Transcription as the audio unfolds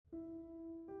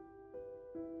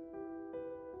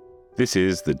This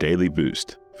is the Daily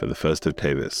Boost for the 1st of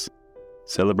Teves,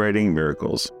 celebrating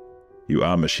miracles. You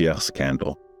are Moshiach's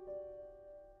candle.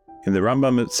 In the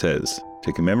Rambam it says,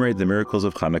 to commemorate the miracles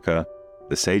of Hanukkah,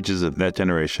 the sages of that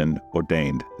generation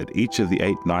ordained that each of the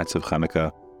 8 nights of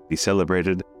Hanukkah be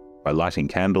celebrated by lighting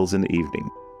candles in the evening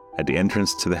at the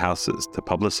entrance to the houses to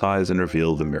publicize and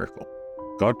reveal the miracle.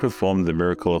 God performed the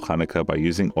miracle of Hanukkah by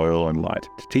using oil and light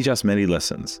to teach us many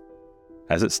lessons.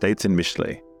 As it states in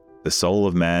Mishlei, the soul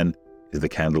of man is the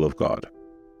candle of God.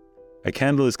 A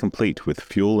candle is complete with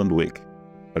fuel and wick,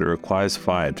 but it requires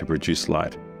fire to produce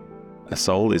light. A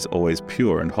soul is always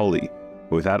pure and holy,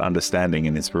 but without understanding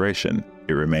and inspiration,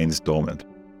 it remains dormant.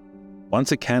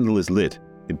 Once a candle is lit,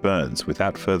 it burns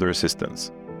without further assistance.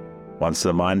 Once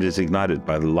the mind is ignited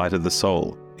by the light of the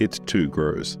soul, it too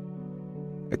grows.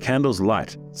 A candle's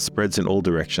light spreads in all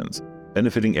directions,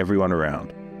 benefiting everyone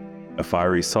around. A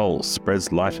fiery soul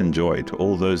spreads light and joy to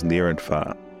all those near and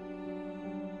far.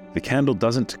 The candle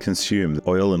doesn't consume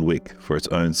oil and wick for its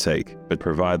own sake, but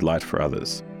provide light for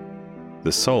others.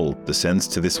 The soul descends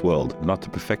to this world not to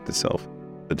perfect itself,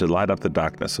 but to light up the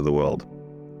darkness of the world.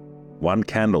 One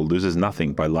candle loses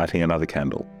nothing by lighting another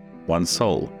candle. One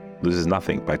soul loses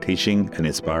nothing by teaching and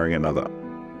inspiring another.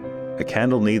 A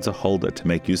candle needs a holder to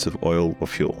make use of oil or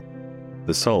fuel.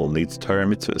 The soul needs Torah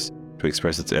mitzvahs to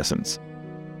express its essence.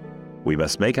 We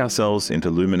must make ourselves into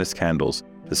luminous candles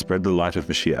to spread the light of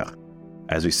Moshiach.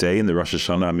 As we say in the Rosh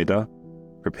Hashanah Amidah,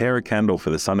 prepare a candle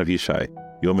for the son of Yishai,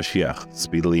 your Moshiach,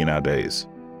 speedily in our days.